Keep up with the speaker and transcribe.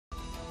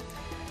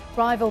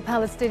Rival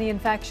Palestinian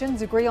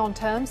factions agree on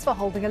terms for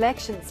holding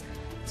elections.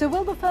 So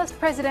will the first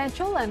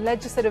presidential and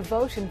legislative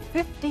vote in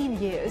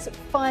 15 years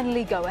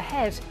finally go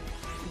ahead?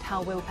 And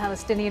how will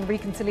Palestinian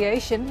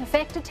reconciliation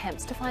affect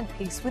attempts to find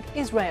peace with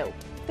Israel?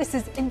 This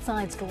is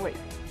Inside Story.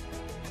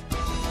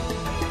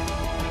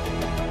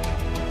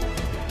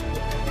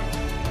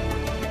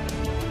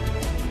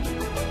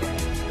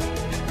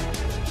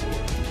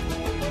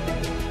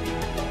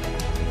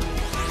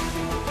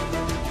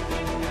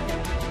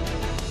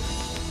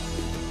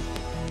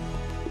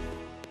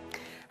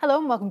 Hello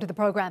and welcome to the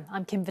programme.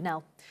 I'm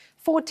Vinnell.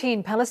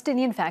 14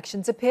 Palestinian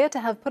factions appear to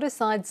have put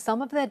aside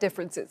some of their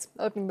differences,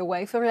 opening the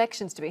way for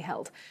elections to be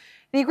held.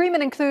 The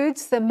agreement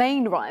includes the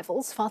main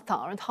rivals,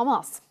 Fatah and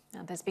Hamas,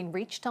 and has been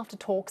reached after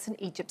talks in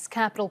Egypt's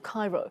capital,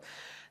 Cairo.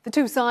 The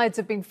two sides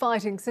have been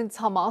fighting since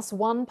Hamas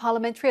won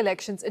parliamentary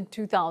elections in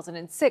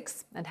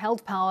 2006 and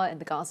held power in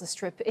the Gaza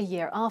Strip a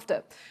year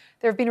after.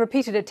 There have been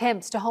repeated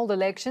attempts to hold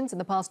elections in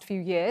the past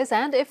few years,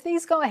 and if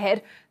these go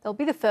ahead, they'll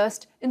be the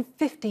first in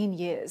 15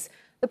 years.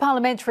 The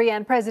parliamentary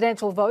and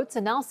presidential votes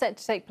are now set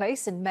to take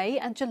place in May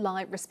and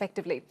July,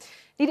 respectively.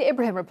 Nida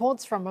Ibrahim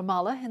reports from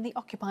Ramallah in the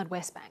occupied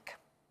West Bank.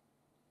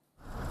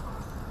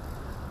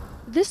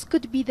 This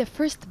could be the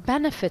first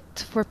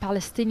benefit for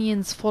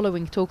Palestinians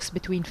following talks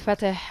between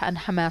Fatah and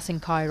Hamas in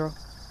Cairo.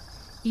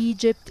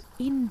 Egypt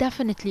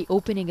indefinitely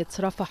opening its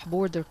Rafah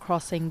border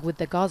crossing with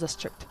the Gaza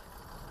Strip.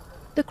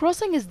 The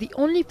crossing is the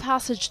only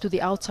passage to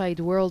the outside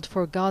world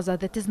for Gaza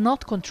that is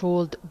not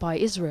controlled by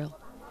Israel.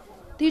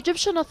 The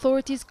Egyptian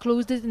authorities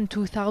closed it in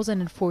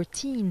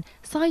 2014,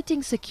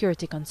 citing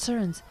security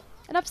concerns,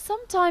 and have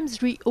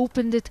sometimes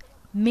reopened it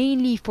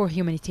mainly for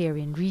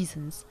humanitarian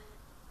reasons.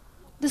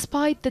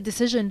 Despite the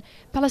decision,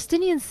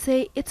 Palestinians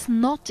say it's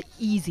not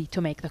easy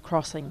to make the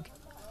crossing.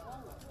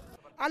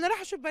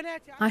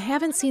 I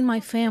haven't seen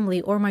my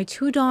family or my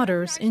two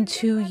daughters in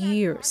 2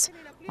 years.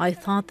 I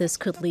thought this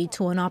could lead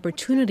to an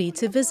opportunity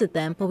to visit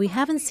them, but we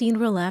haven't seen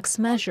relaxed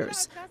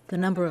measures. The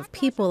number of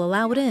people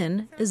allowed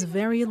in is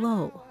very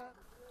low.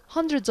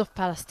 Hundreds of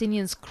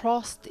Palestinians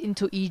crossed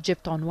into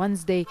Egypt on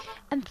Wednesday,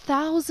 and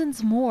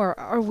thousands more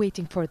are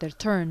waiting for their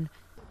turn.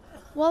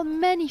 While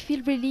many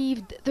feel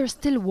relieved, they're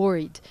still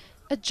worried.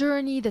 A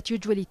journey that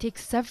usually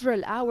takes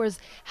several hours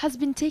has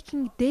been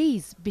taking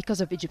days because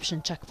of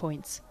Egyptian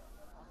checkpoints.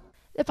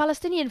 The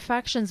Palestinian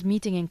factions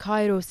meeting in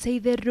Cairo say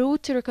the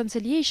road to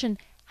reconciliation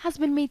has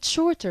been made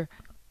shorter.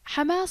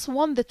 Hamas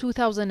won the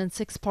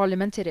 2006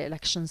 parliamentary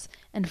elections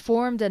and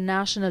formed a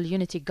national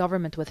unity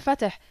government with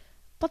Fatah,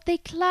 but they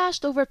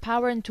clashed over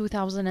power in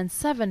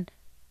 2007,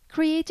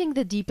 creating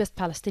the deepest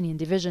Palestinian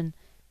division.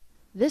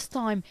 This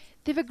time,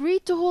 they've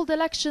agreed to hold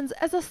elections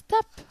as a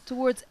step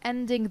towards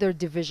ending their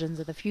divisions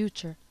in the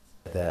future.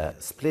 The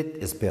split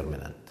is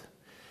permanent.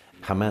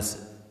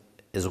 Hamas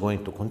is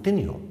going to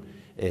continue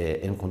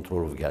in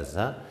control of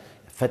Gaza.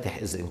 Fatah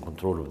is in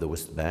control of the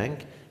West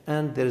Bank,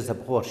 and there is a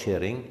power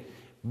sharing.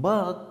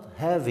 But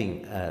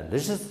having a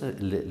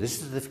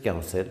legislative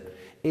council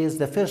is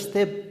the first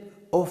step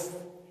of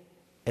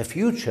a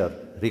future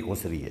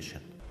reconciliation.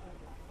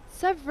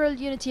 Several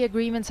unity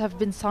agreements have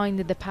been signed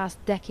in the past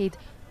decade,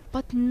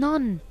 but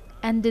none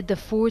ended the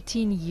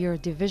 14-year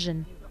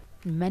division.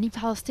 Many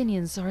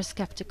Palestinians are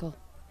skeptical.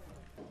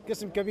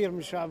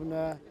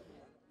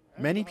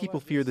 Many people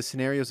fear the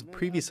scenarios of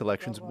previous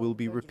elections will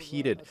be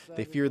repeated.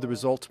 They fear the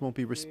results won't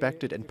be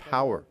respected and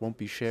power won't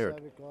be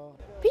shared.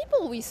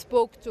 People we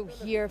spoke to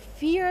here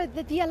fear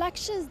that the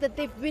elections that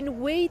they've been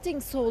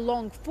waiting so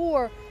long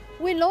for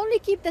will only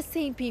keep the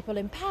same people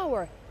in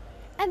power,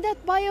 and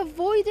that by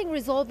avoiding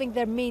resolving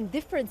their main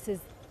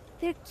differences,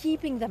 they're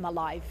keeping them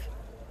alive.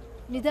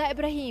 Nida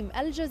Ibrahim,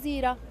 Al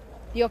Jazeera,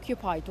 the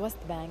occupied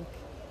West Bank.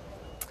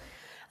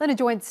 In a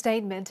joint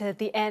statement at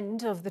the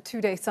end of the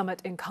two-day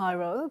summit in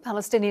Cairo,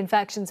 Palestinian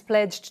factions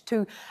pledged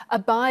to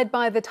abide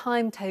by the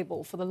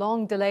timetable for the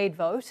long-delayed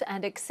vote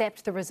and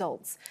accept the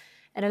results.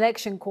 An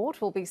election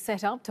court will be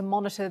set up to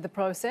monitor the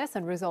process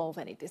and resolve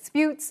any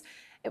disputes.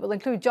 It will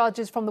include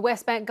judges from the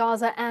West Bank,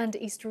 Gaza and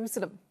East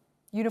Jerusalem.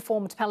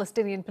 Uniformed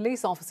Palestinian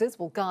police officers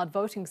will guard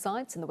voting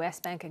sites in the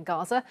West Bank and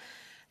Gaza.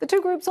 The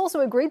two groups also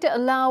agreed to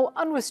allow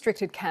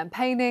unrestricted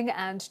campaigning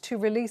and to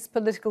release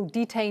political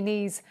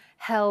detainees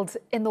held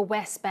in the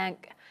West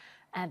Bank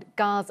and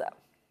Gaza.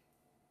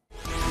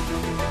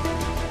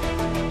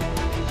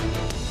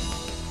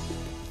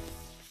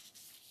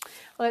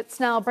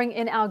 Let's now bring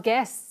in our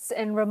guests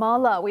in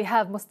Ramallah. We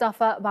have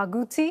Mustafa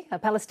Barghouti, a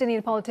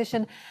Palestinian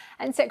politician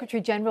and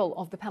Secretary General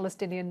of the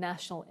Palestinian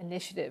National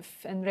Initiative.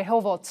 In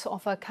Rehovot,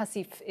 Ofer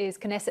Cassif is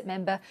Knesset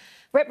member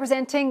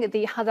representing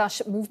the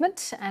Hadash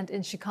movement. And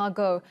in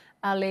Chicago,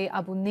 Ali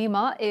Abu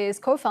Nima is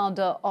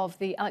co-founder of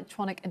the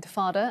Electronic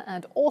Intifada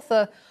and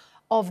author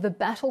of The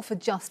Battle for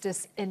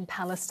Justice in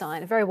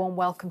Palestine. A very warm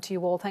welcome to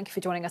you all. Thank you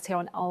for joining us here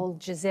on Al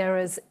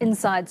Jazeera's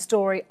Inside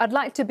Story. I'd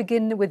like to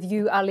begin with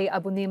you, Ali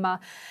Abu Nima.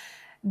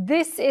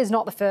 This is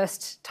not the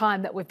first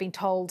time that we've been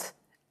told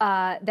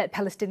that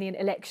Palestinian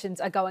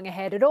elections are going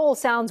ahead. It all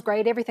sounds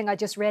great. Everything I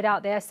just read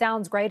out there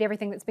sounds great.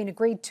 Everything that's been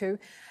agreed to.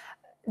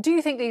 Do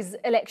you think these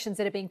elections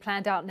that are being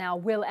planned out now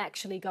will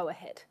actually go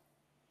ahead?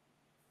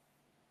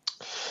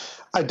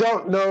 I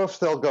don't know if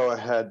they'll go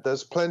ahead.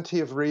 There's plenty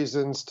of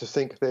reasons to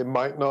think they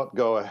might not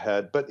go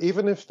ahead. But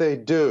even if they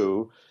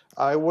do,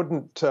 I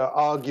wouldn't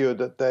argue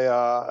that they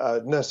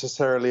are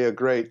necessarily a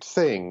great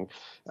thing.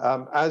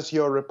 As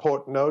your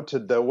report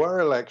noted, there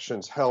were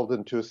elections held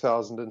in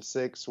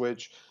 2006,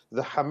 which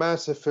the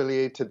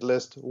Hamas-affiliated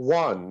list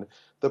won.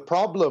 The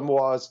problem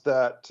was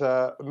that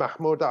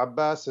Mahmoud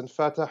Abbas and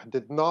Fatah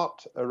did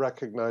not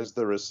recognize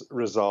the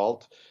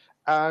result,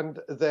 and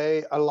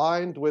they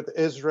aligned with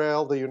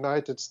Israel, the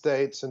United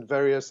States, and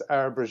various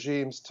Arab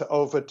regimes to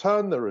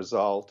overturn the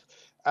result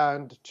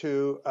and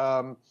to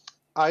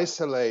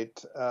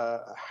isolate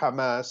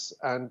Hamas,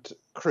 and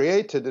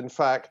created, in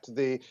fact,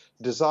 the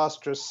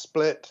disastrous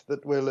split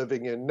that we're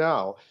living in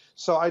now.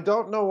 So I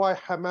don't know why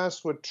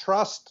Hamas would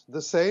trust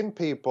the same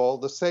people,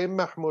 the same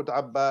Mahmoud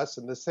Abbas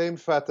and the same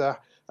Fatah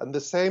and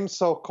the same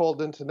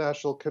so-called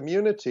international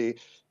community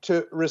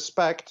to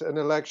respect an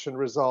election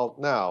result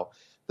now.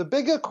 The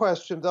bigger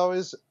question, though,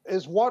 is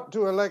what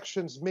do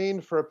elections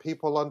mean for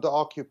people under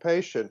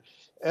occupation?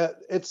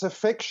 It's a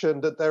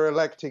fiction that they're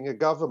electing a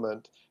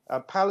government.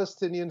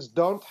 Palestinians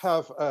don't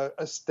have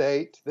a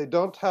state. They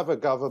don't have a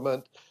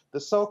government. The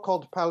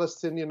so-called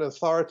Palestinian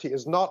Authority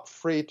is not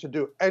free to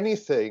do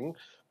anything.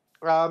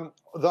 The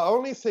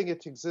only thing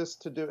it exists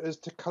to do is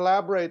to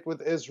collaborate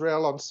with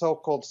Israel on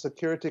so-called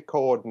security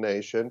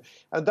coordination.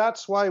 And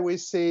that's why we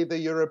see the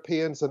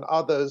Europeans and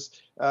others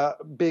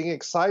being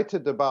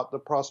excited about the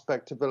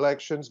prospect of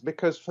elections,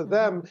 because for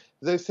them,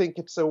 they think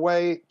it's a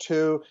way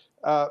to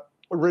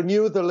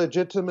renew the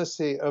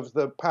legitimacy of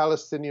the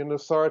Palestinian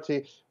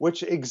Authority,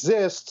 which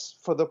exists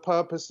for the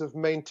purpose of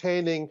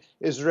maintaining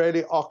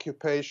Israeli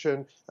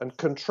occupation and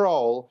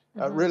control,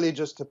 really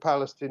just a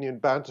Palestinian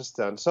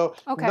Bantustan. So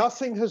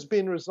nothing has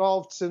been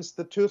resolved since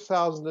the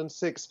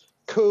 2006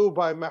 coup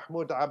by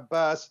Mahmoud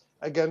Abbas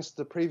against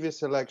the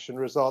previous election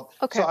result.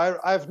 So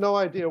I have no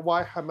idea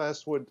why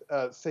Hamas would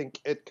think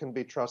it can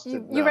be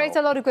trusted now. You raised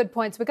a lot of good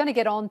points. We're going to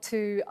get on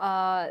to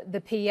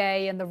the PA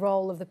and the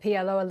role of the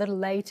PLO a little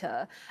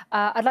later.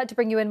 I'd like to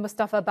bring you in,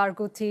 Mustafa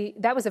Barghouti.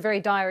 That was a very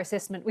dire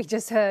assessment we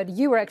just heard.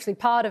 You were actually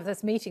part of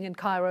this meeting in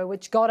Cairo,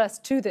 which got us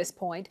to this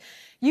point.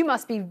 You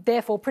must be,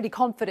 therefore, pretty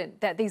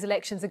confident that these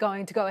elections are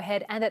going to go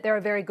ahead and that they're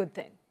a very good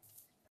thing.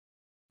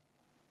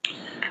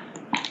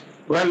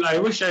 Well, I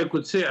wish I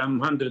could say I'm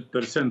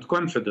 100%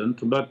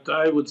 confident, but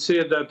I would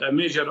say that a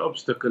major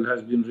obstacle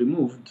has been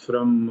removed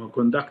from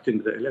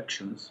conducting the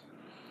elections.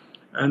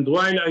 And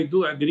while I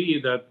do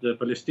agree that the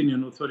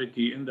Palestinian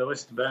Authority in the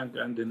West Bank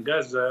and in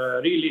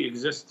Gaza really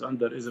exists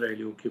under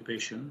Israeli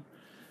occupation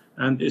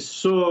and is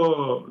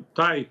so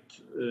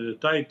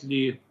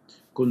tightly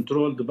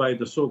controlled by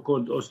the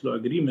so-called Oslo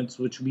agreements,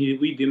 which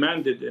we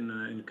demanded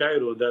in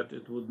Cairo that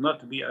it would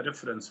not be a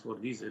reference for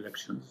these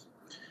elections.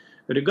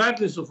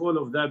 Regardless of all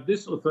of that,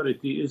 this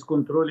authority is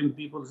controlling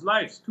people's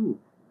lives too.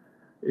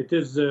 It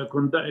is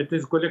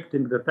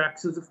collecting the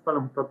taxes of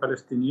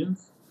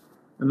Palestinians.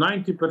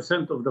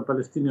 90% of the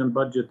Palestinian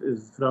budget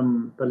is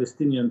from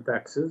Palestinian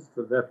taxes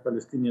that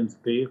Palestinians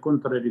pay,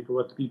 contrary to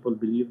what people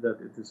believe that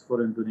it is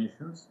foreign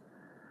donations.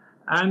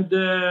 And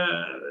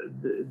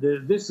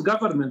this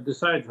government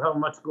decides how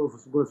much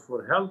goes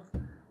for health,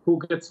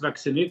 who gets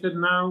vaccinated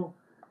now,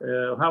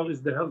 how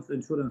is the health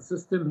insurance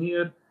system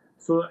here.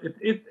 So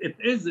it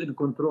is in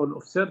control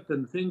of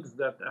certain things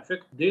that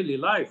affect daily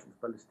life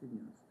of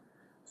Palestinians.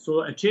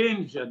 So a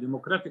change, a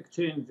democratic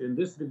change in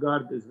this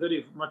regard is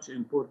very much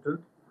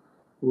important,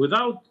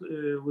 without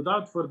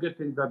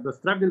forgetting that the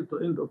struggle to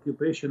end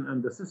occupation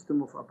and the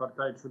system of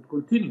apartheid should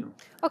continue.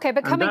 Okay,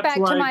 but coming back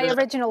to my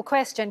original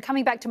question,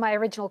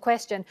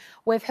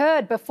 we've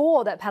heard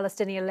before that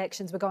Palestinian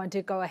elections were going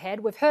to go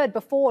ahead. We've heard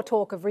before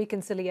talk of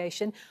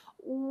reconciliation.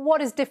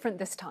 What is different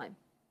this time?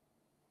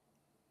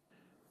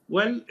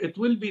 Well, it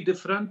will be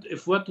different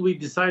if what we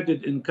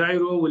decided in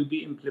Cairo will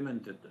be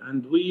implemented.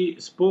 And we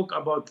spoke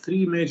about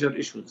three major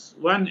issues.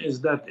 One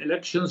is that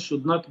elections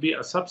should not be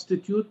a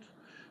substitute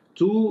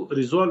to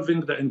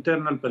resolving the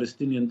internal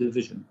Palestinian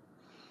division.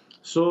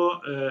 So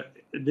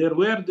there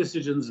were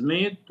decisions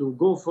made to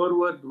go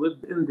forward with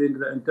ending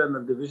the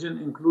internal division,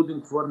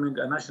 including forming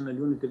a national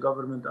unity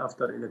government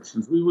after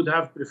elections. We would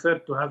have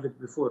preferred to have it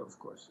before, of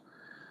course.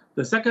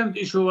 The second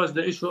issue was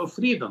the issue of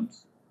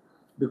freedoms,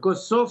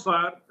 because so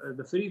far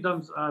the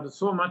freedoms are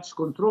so much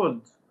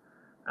controlled.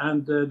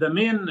 And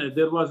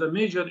there was a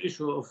major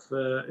issue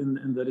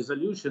in the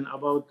resolution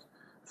about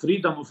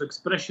freedom of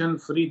expression,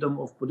 freedom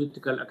of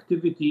political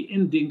activity,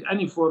 ending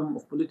any form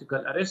of political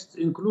arrests,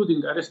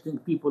 including arresting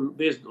people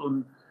based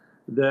on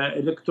the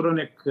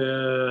electronic,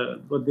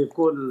 what they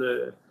call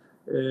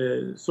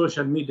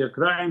social media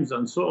crimes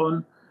and so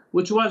on,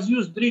 which was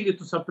used really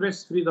to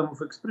suppress freedom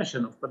of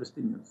expression of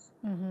Palestinians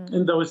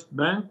in the West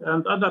Bank,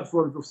 and other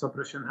forms of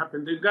suppression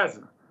happened in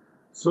Gaza.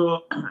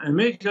 So a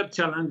major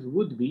challenge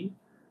would be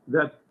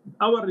that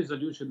our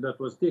resolution that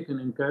was taken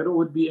in Cairo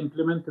would be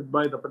implemented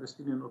by the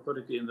Palestinian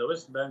Authority in the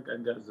West Bank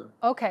and Gaza.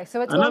 Okay,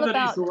 so it's Another all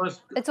about issue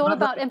was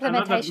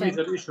implementation.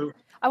 Another major issue.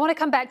 I want to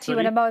come back to you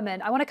in a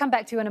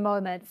Sorry?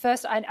 moment.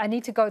 First, I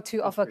need to go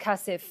to Ofer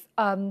Cassif.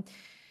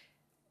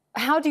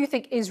 How do you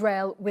think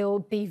Israel will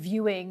be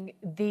viewing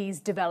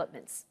these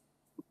developments?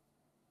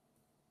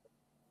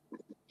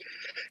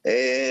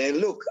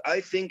 Look,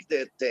 I think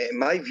that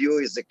my view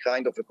is a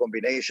kind of a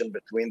combination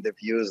between the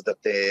views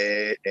that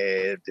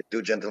the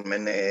two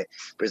gentlemen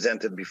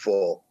presented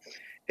before.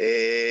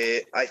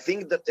 I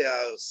think that there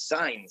are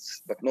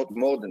signs, but not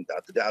more than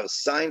that. There are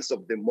signs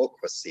of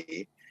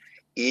democracy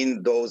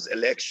in those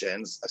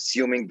elections,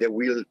 assuming they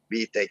will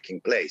be taking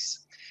place.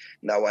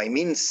 Now, I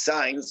mean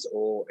signs,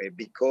 or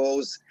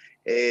because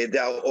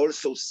there are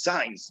also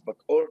signs,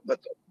 but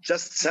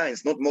just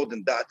signs, not more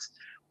than that,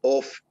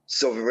 of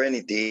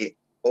sovereignty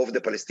of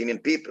the Palestinian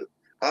people.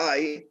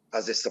 I,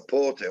 as a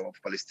supporter of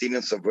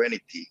Palestinian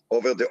sovereignty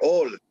over the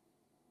all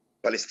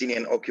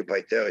Palestinian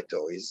occupied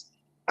territories,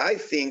 I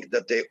think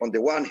that on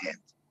the one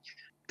hand,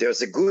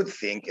 there's a good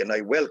thing, and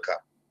I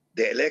welcome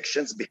the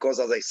elections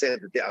because, as I said,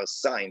 there are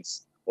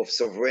signs of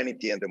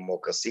sovereignty and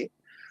democracy.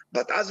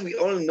 But as we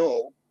all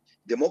know,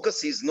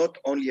 democracy is not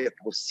only a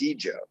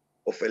procedure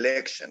of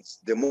elections.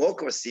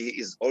 Democracy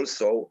is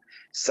also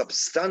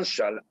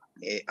substantial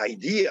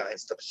idea and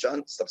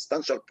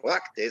substantial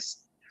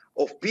practice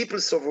of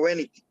people's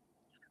sovereignty.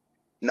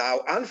 Now,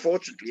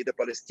 unfortunately, the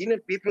Palestinian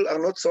people are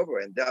not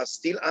sovereign. They are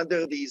still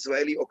under the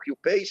Israeli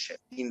occupation.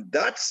 In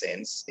that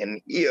sense,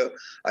 and here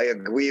I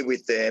agree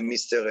with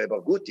Mr.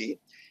 Barghouti,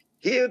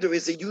 here there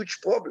is a huge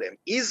problem.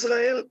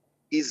 Israel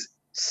is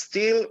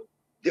still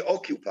the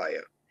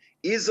occupier.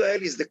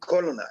 Israel is the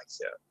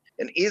colonizer.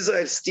 And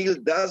Israel still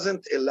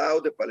doesn't allow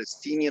the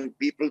Palestinian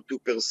people to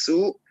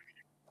pursue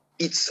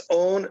its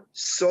own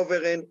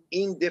sovereign,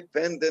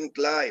 independent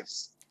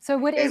lives. So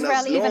would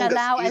Israel even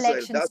allow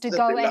elections to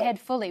go ahead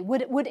fully?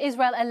 Would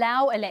Israel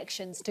allow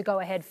elections to go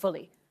ahead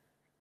fully?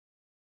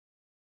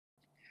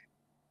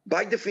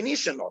 By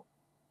definition, no.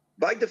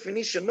 By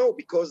definition, no,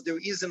 because there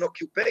is an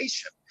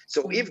occupation.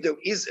 So if there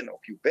is an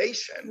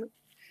occupation,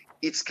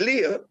 it's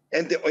clear,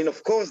 and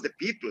of course the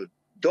people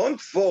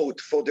don't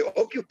vote for the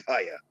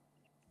occupier.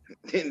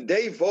 Then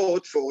they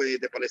vote for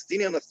the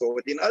Palestinian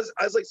Authority. And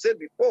as I said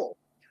before,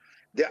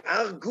 there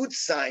are good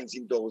signs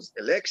in those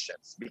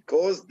elections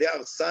because they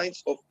are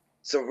signs of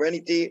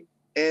sovereignty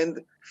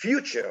and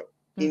future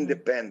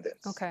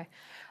independence. Okay.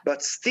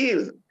 But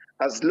still,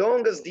 as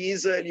long as the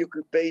Israeli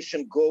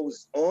occupation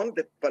goes on,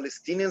 the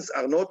Palestinians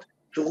are not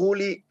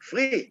truly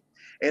free.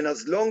 And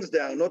as long as they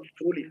are not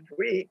truly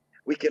free,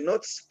 we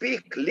cannot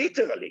speak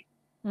literally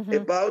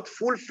about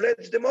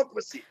full-fledged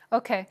democracy.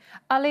 Okay.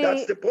 Ali...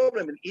 That's the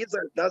problem, and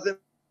Israel doesn't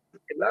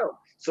allow.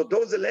 So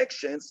those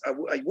elections,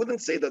 I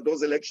wouldn't say that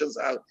those elections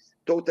are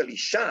totally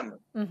sham,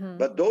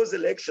 but those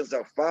elections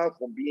are far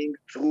from being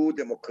true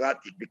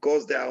democratic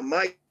because they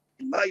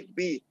might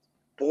be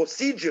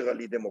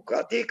procedurally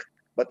democratic,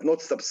 but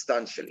not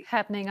substantially.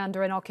 Happening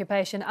under an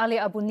occupation. Ali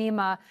Abu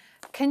Nima,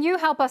 can you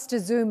help us to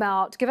zoom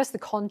out, give us the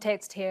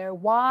context here?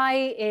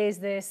 Why is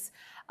this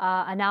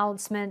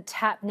announcement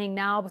happening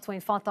now between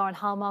Fatah and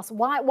Hamas?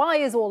 Why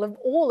is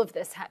all of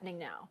this happening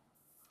now?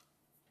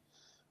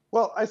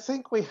 Well, I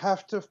think we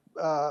have to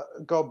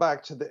go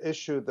back to the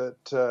issue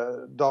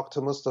that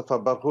Dr. Mustafa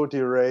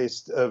Barghouti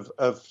raised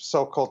of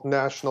so-called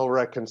national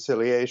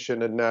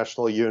reconciliation and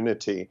national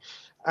unity.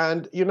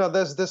 And, you know,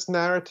 there's this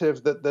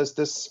narrative that there's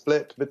this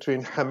split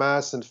between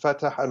Hamas and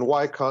Fatah, and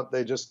why can't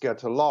they just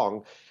get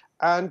along?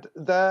 And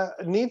there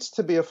needs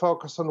to be a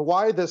focus on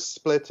why this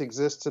split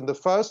exists in the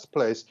first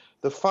place.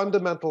 The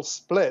fundamental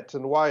split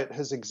and why it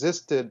has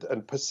existed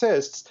and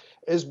persists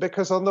is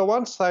because on the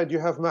one side you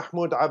have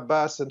Mahmoud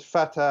Abbas and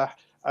Fatah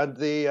and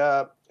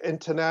the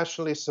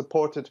internationally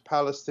supported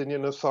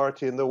Palestinian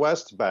Authority in the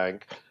West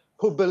Bank,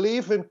 who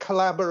believe in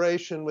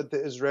collaboration with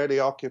the Israeli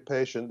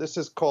occupation. This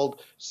is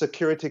called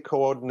security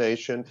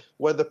coordination,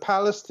 where the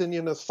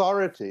Palestinian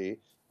Authority,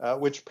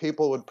 which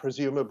people would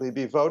presumably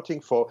be voting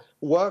for,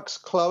 works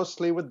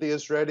closely with the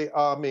Israeli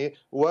army,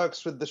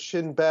 works with the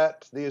Shin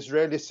Bet, the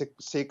Israeli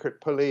secret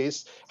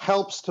police,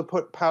 helps to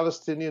put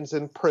Palestinians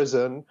in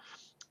prison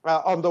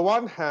on the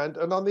one hand.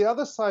 And on the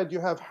other side, you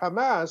have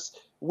Hamas,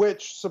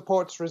 which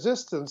supports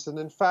resistance. And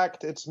in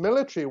fact, its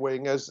military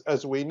wing,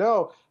 as we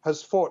know,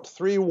 has fought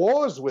 3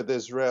 wars with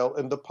Israel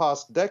in the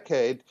past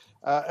decade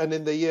and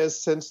in the years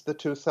since the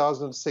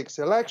 2006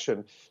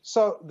 election.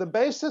 So the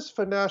basis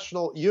for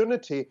national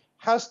unity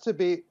has to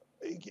be,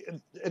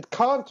 it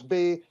can't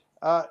be,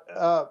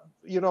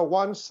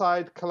 one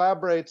side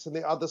collaborates and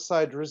the other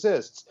side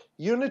resists.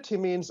 Unity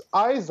means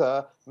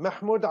either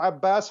Mahmoud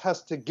Abbas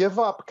has to give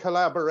up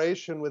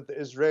collaboration with the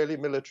Israeli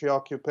military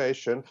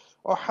occupation,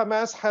 or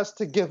Hamas has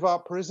to give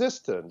up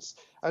resistance.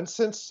 And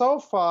since so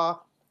far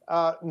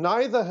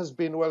neither has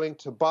been willing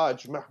to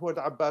budge, Mahmoud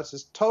Abbas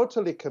is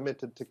totally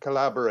committed to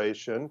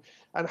collaboration,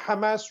 and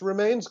Hamas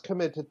remains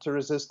committed to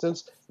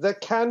resistance, there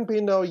can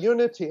be no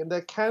unity and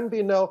there can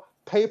be no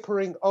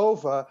papering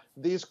over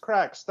these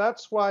cracks.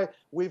 That's why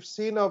we've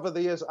seen over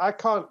the years, I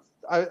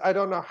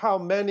don't know how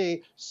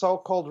many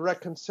so-called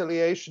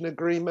reconciliation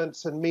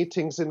agreements and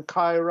meetings in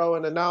Cairo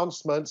and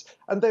announcements,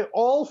 and they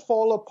all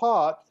fall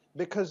apart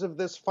because of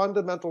this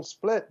fundamental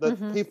split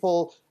that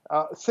people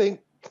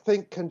think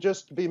can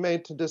just be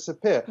made to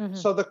disappear.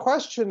 So the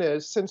question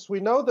is, since we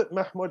know that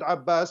Mahmoud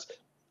Abbas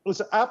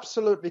was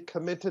absolutely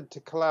committed to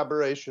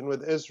collaboration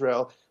with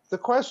Israel, the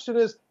question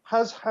is,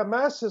 has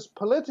Hamas's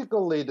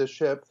political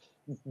leadership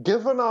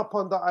given up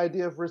on the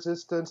idea of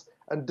resistance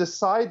and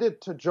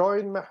decided to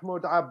join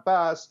Mahmoud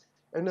Abbas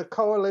in a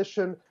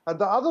coalition? And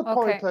the other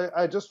point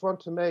I just want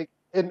to make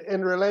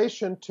in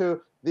relation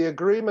to the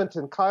agreement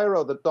in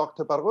Cairo that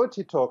Dr.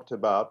 Barghouti talked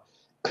about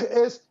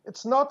is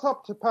it's not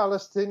up to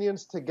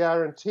Palestinians to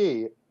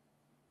guarantee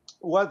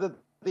whether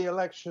the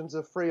elections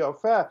are free or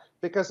fair,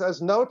 because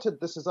as noted,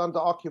 this is under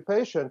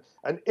occupation,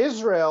 and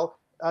Israel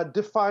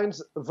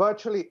defines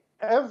virtually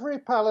every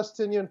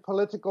Palestinian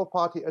political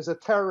party as a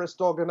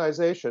terrorist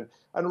organization.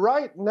 And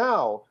right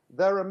now,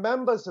 there are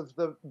members of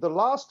the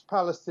last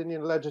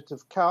Palestinian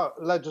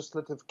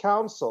Legislative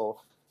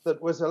Council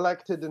that was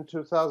elected in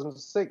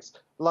 2006,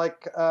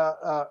 like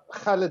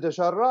Khalid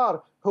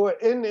Jarrar, who are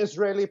in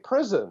Israeli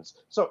prisons.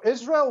 So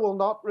Israel will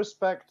not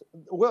respect,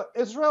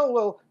 Israel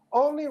will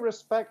only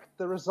respect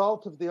the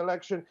result of the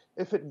election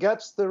if it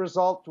gets the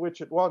result which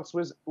it wants,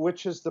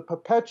 which is the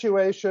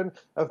perpetuation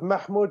of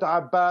Mahmoud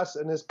Abbas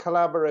and his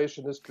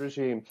collaborationist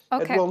regime.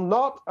 It will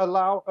not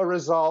allow a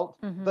result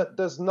that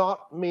does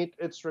not meet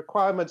its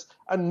requirements,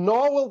 and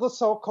nor will the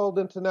so-called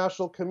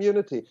international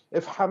community.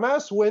 If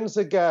Hamas wins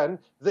again,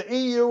 the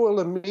EU will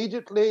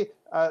immediately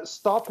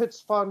stop its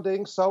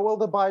funding, so will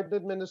the Biden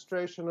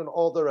administration and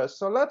all the rest.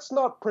 So let's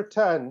not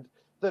pretend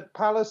that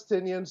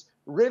Palestinians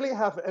really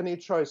have any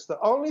choice. The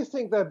only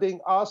thing they're being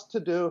asked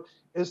to do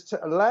is to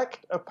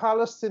elect a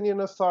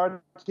Palestinian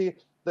authority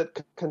that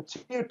can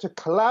continue to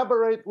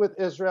collaborate with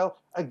Israel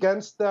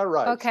against their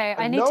rights. Okay,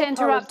 I need to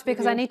interrupt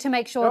because I need to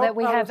make sure that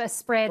we have a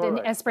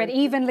spread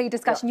evenly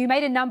discussion. You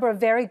made a number of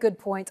very good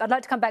points. I'd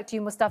like to come back to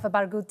you, Mustafa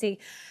Barghouti,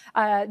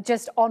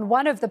 just on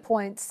one of the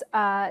points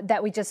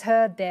that we just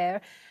heard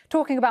there,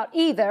 talking about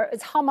either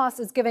it's Hamas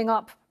is giving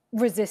up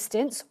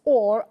resistance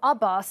or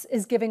Abbas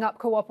is giving up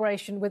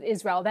cooperation with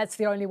Israel. That's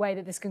the only way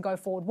that this can go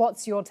forward.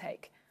 What's your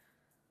take?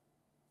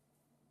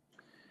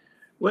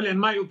 Well, in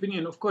my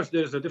opinion, of course,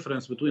 there's a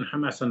difference between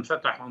Hamas and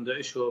Fatah on the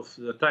issue of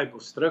the type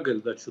of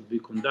struggle that should be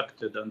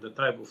conducted and the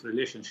type of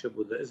relationship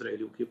with the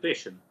Israeli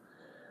occupation.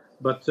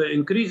 But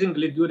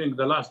increasingly during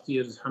the last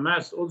years,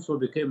 Hamas also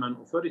became an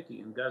authority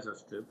in Gaza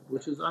Strip,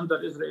 which is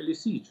under Israeli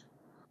siege,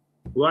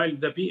 while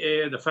the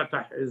PA, the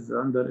Fatah, is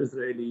under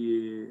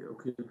Israeli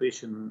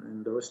occupation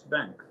in the West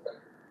Bank.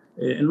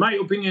 In my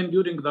opinion,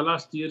 during the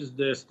last years,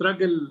 the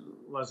struggle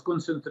was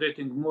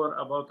concentrating more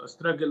about a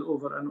struggle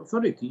over an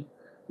authority,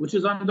 which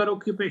is under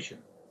occupation.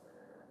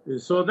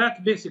 So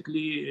that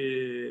basically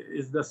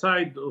is the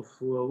side of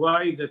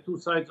why the two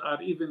sides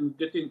are even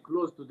getting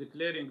close to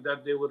declaring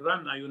that they will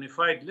run a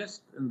unified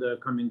list in the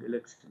coming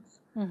elections,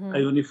 a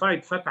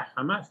unified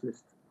Fatah-Hamas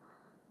list,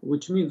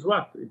 which means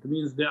what? It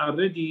means they are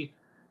ready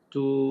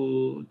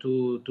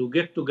to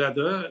get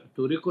together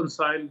to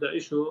reconcile the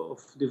issue of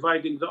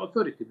dividing the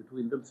authority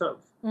between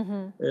themselves.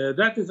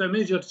 That is a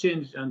major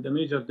change and a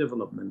major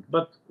development.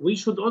 But we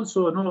should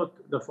also note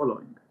the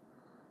following.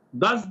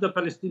 Does the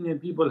Palestinian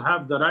people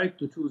have the right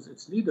to choose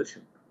its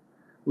leadership?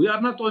 We are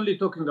not only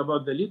talking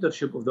about the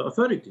leadership of the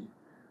authority,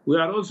 we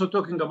are also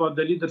talking about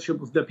the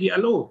leadership of the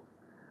PLO.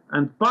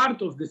 And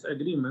part of this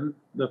agreement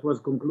that was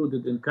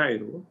concluded in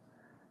Cairo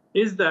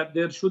is that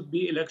there should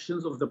be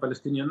elections of the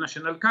Palestinian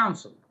National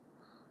Council.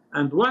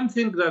 And one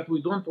thing that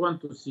we don't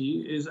want to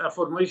see is a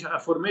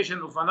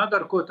formation of another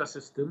quota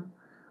system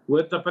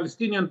where the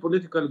Palestinian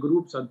political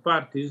groups and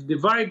parties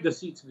divide the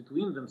seats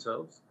between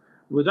themselves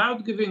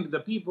without giving the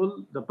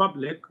people, the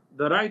public,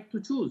 the right to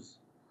choose.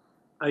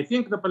 I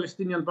think the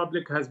Palestinian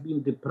public has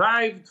been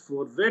deprived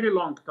for a very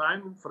long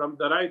time from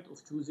the right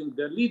of choosing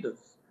their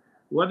leaders,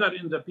 whether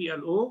in the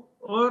PLO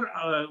or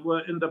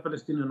in the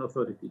Palestinian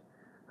Authority.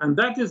 And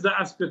that is the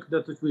aspect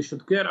that we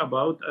should care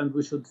about and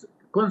we should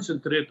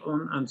concentrate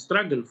on and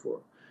struggle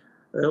for.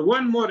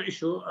 One more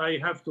issue I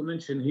have to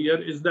mention here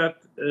is that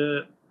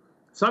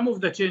some of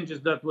the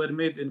changes that were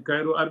made in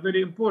Cairo are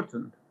very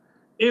important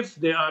if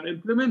they are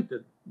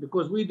implemented,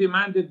 because we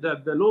demanded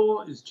that the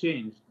law is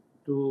changed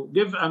to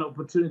give an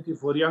opportunity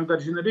for younger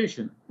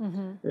generation.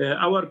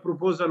 Our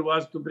proposal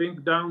was to bring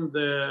down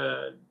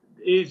the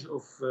age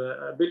of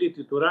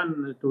ability to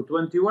run to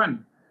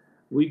 21.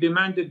 We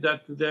demanded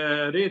that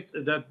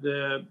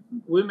the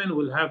women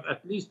will have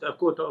at least a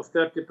quota of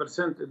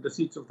 30% in the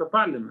seats of the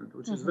parliament,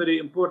 which is very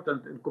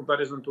important in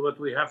comparison to what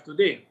we have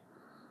today.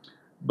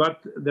 But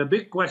the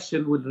big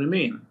question will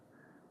remain,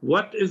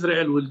 what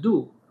Israel will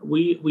do.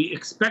 We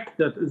expect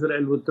that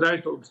Israel will try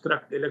to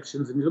obstruct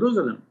elections in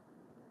Jerusalem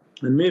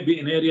and maybe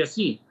in Area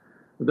C.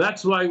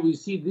 That's why we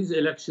see these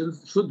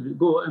elections should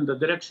go in the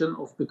direction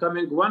of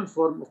becoming one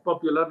form of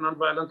popular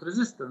nonviolent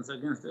resistance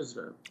against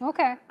Israel.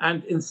 Okay.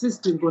 And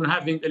insisting on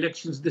having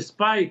elections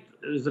despite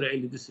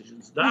Israeli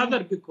decisions. The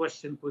other big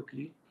question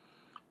quickly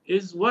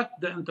is what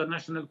the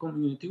international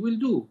community will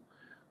do.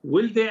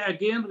 Will they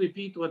again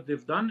repeat what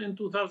they've done in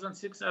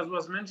 2006, as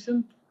was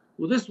mentioned?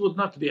 Well, this would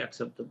not be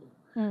acceptable.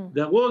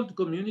 The world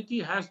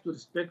community has to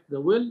respect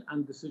the will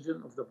and decision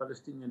of the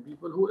Palestinian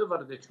people,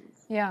 whoever they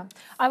choose. Yeah,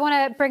 I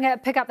want to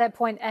pick up that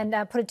point and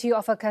put it to you,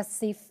 Ofer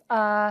Cassif.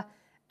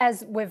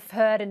 As we've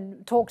heard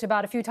and talked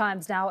about a few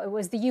times now, it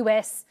was the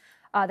US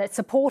that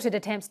supported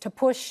attempts to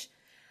push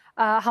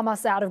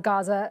Hamas out of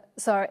Gaza.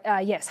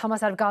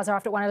 Hamas out of Gaza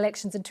after it won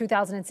elections in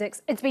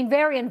 2006. It's been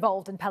very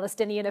involved in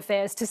Palestinian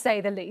affairs, to say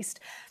the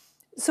least.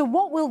 So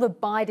what will the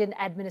Biden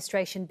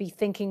administration be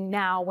thinking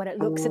now when it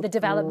looks at the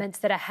developments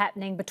that are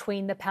happening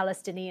between the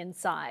Palestinian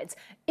sides?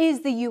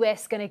 Is the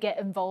US going to get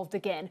involved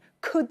again?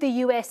 Could the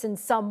US in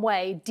some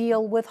way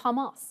deal with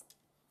Hamas?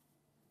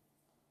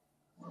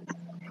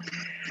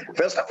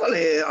 First of all,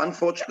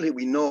 unfortunately,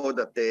 we know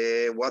that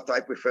what I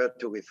prefer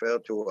to refer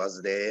to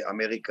as the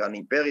American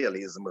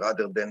imperialism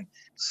rather than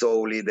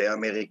solely the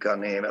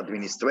American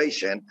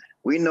administration,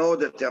 we know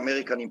that the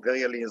American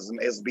imperialism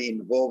has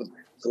been involved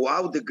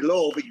throughout the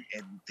globe,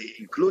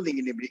 including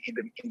in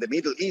the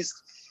Middle East,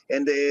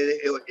 and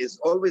is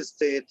always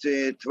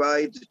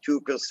tried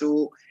to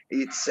pursue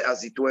its,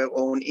 as it were,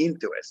 own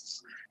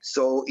interests.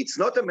 So it's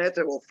not a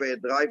matter of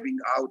driving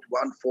out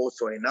one force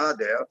or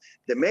another.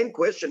 The main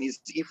question is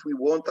if we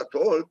want at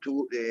all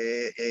to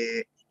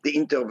the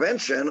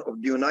intervention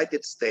of the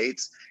United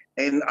States,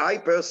 and I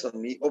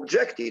personally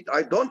object it.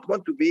 I don't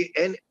want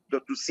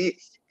to see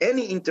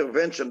any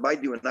intervention by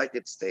the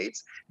United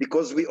States,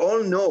 because we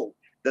all know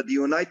that the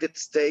United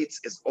States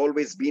has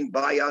always been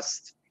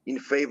biased in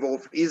favor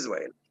of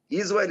Israel.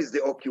 Israel is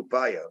the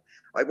occupier.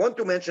 I want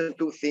to mention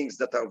two things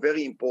that are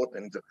very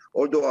important,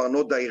 although are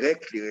not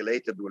directly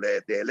related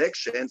to the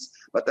elections,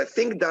 but I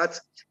think that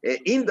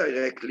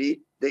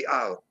indirectly they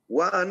are.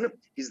 One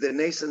is the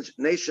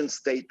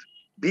nation-state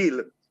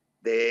bill,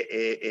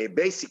 the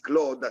basic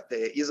law that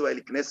the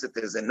Israeli Knesset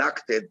has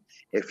enacted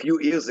a few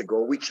years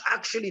ago, which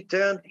actually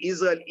turned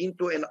Israel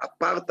into an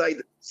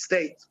apartheid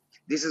state.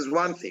 This is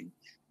one thing.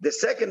 The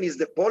second is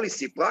the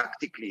policy,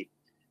 practically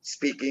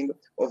speaking,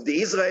 of the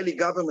Israeli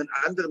government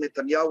under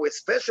Netanyahu,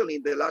 especially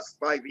in the last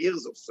 5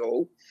 years or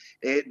so,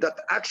 that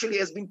actually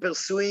has been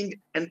pursuing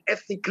an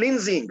ethnic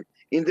cleansing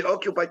in the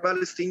occupied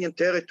Palestinian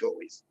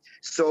territories.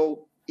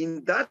 So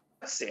in that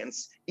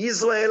sense,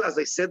 Israel, as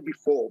I said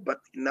before, but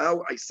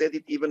now I said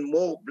it even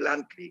more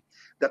bluntly,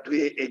 that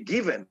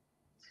given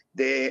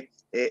the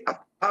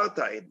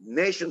apartheid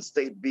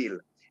nation-state bill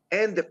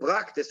and the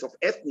practice of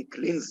ethnic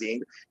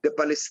cleansing, the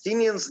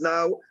Palestinians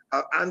now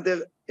are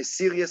under a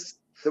serious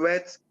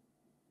threat,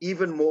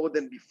 even more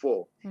than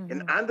before.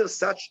 And under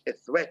such a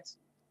threat,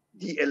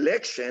 the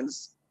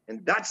elections,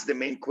 and that's the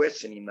main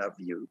question in our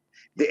view,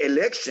 the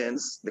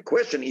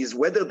question is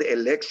whether the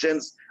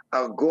elections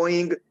are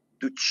going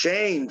to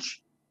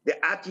change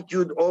the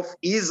attitude of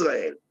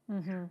Israel,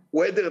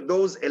 whether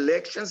those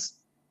elections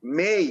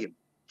may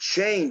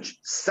change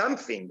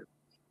something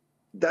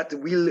that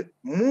will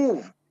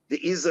move the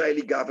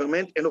Israeli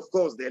government, and of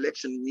course the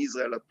election in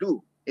Israel are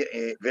too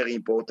very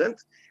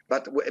important.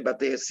 But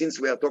since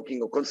we are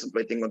talking or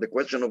concentrating on the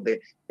question of the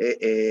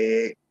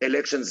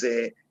elections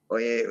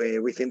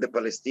within the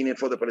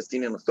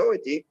Palestinian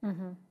Authority,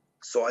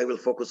 so I will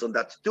focus on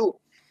that too.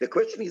 The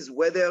question is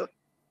whether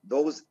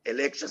those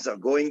elections are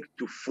going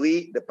to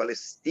free the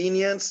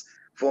Palestinians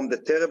from the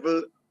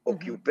terrible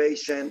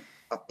occupation,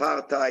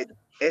 apartheid,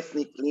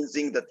 ethnic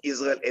cleansing that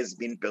Israel has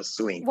been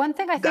pursuing. One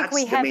thing I think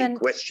we haven't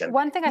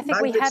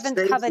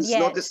covered yet,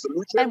 not a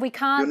solution. And we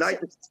can't.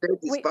 United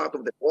States is part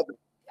of the problem.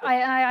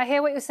 I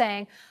hear what you're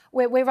saying.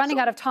 We're running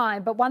out of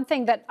time, but one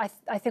thing that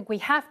I think we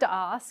have to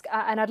ask,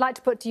 and I'd like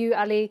to put to you,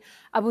 Ali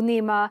Abu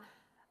Nima,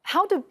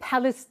 how do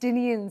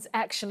Palestinians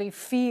actually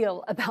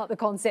feel about the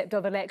concept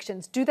of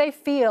elections? Do they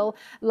feel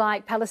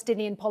like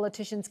Palestinian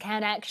politicians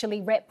can actually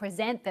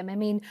represent them? I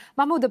mean,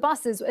 Mahmoud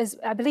Abbas is,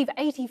 I believe,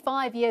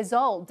 85 years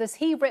old. Does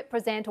he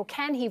represent, or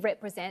can he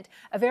represent,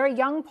 a very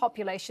young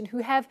population who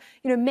have,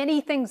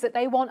 many things that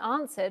they want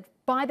answered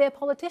by their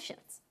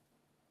politicians?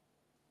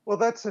 Well,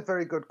 that's a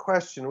very good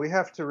question. We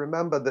have to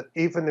remember that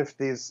even if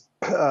these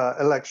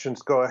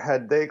elections go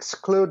ahead, they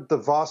exclude the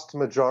vast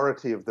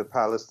majority of the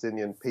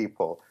Palestinian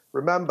people.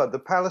 Remember, the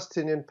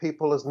Palestinian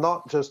people is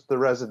not just the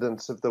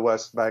residents of the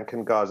West Bank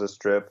and Gaza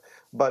Strip,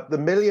 but the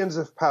millions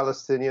of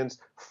Palestinians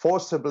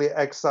forcibly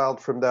exiled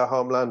from their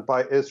homeland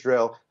by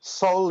Israel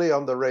solely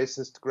on the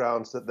racist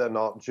grounds that they're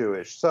not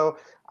Jewish. So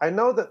I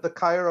know that the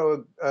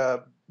Cairo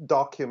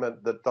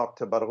document that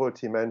Dr.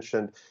 Barghouti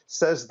mentioned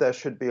says there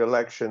should be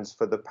elections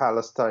for the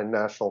Palestine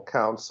National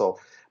Council.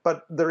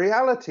 But the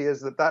reality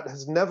is that that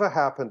has never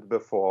happened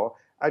before,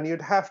 and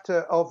you'd have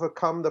to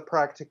overcome the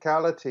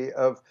practicality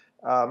of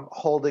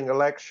holding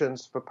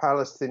elections for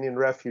Palestinian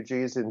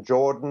refugees in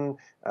Jordan,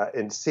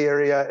 in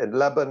Syria, in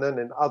Lebanon,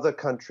 in other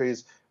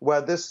countries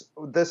where this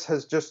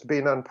has just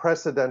been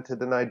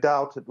unprecedented, and I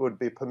doubt it would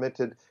be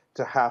permitted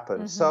to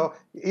happen. So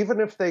even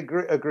if they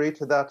agree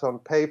to that on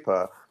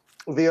paper,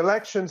 the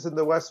elections in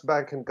the West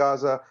Bank and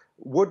Gaza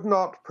would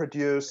not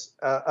produce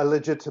a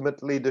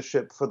legitimate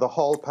leadership for the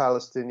whole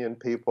Palestinian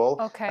people.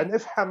 Okay. And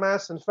if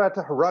Hamas and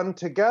Fatah run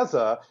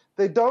together,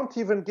 they don't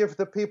even give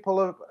the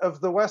people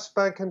of the West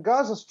Bank and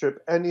Gaza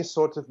Strip any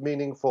sort of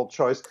meaningful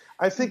choice.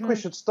 I think we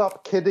should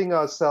stop kidding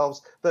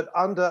ourselves that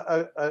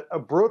under a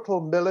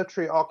brutal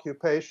military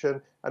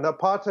occupation, an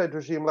apartheid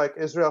regime like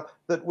Israel,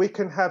 that we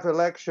can have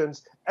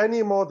elections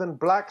any more than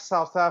black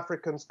South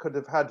Africans could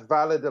have had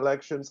valid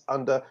elections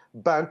under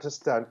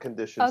Bantustan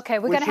conditions. Okay,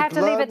 we're going to have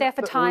to leave it there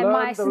for time.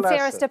 My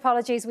sincerest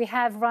apologies. We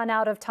have run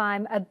out of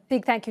time. A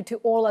big thank you to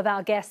all of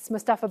our guests,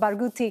 Mustafa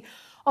Barghouti,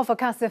 Ofer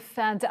Cassif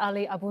and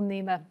Ali Abu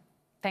Nima.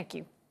 Thank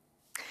you.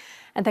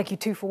 And thank you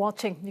too for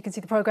watching. You can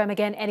see the programme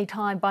again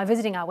anytime by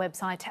visiting our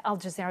website,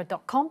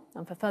 aljazeera.com.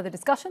 And for further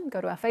discussion,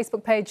 go to our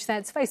Facebook page.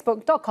 That's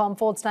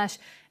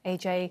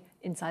facebook.com/AJ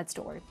Inside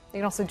Story. You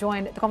can also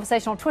join the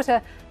conversation on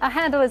Twitter. Our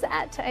handle is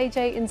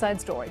 @AJ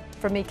Inside Story.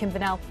 From me, Kim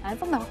Vinnell, and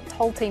from the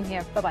whole team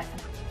here. Bye-bye for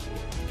now.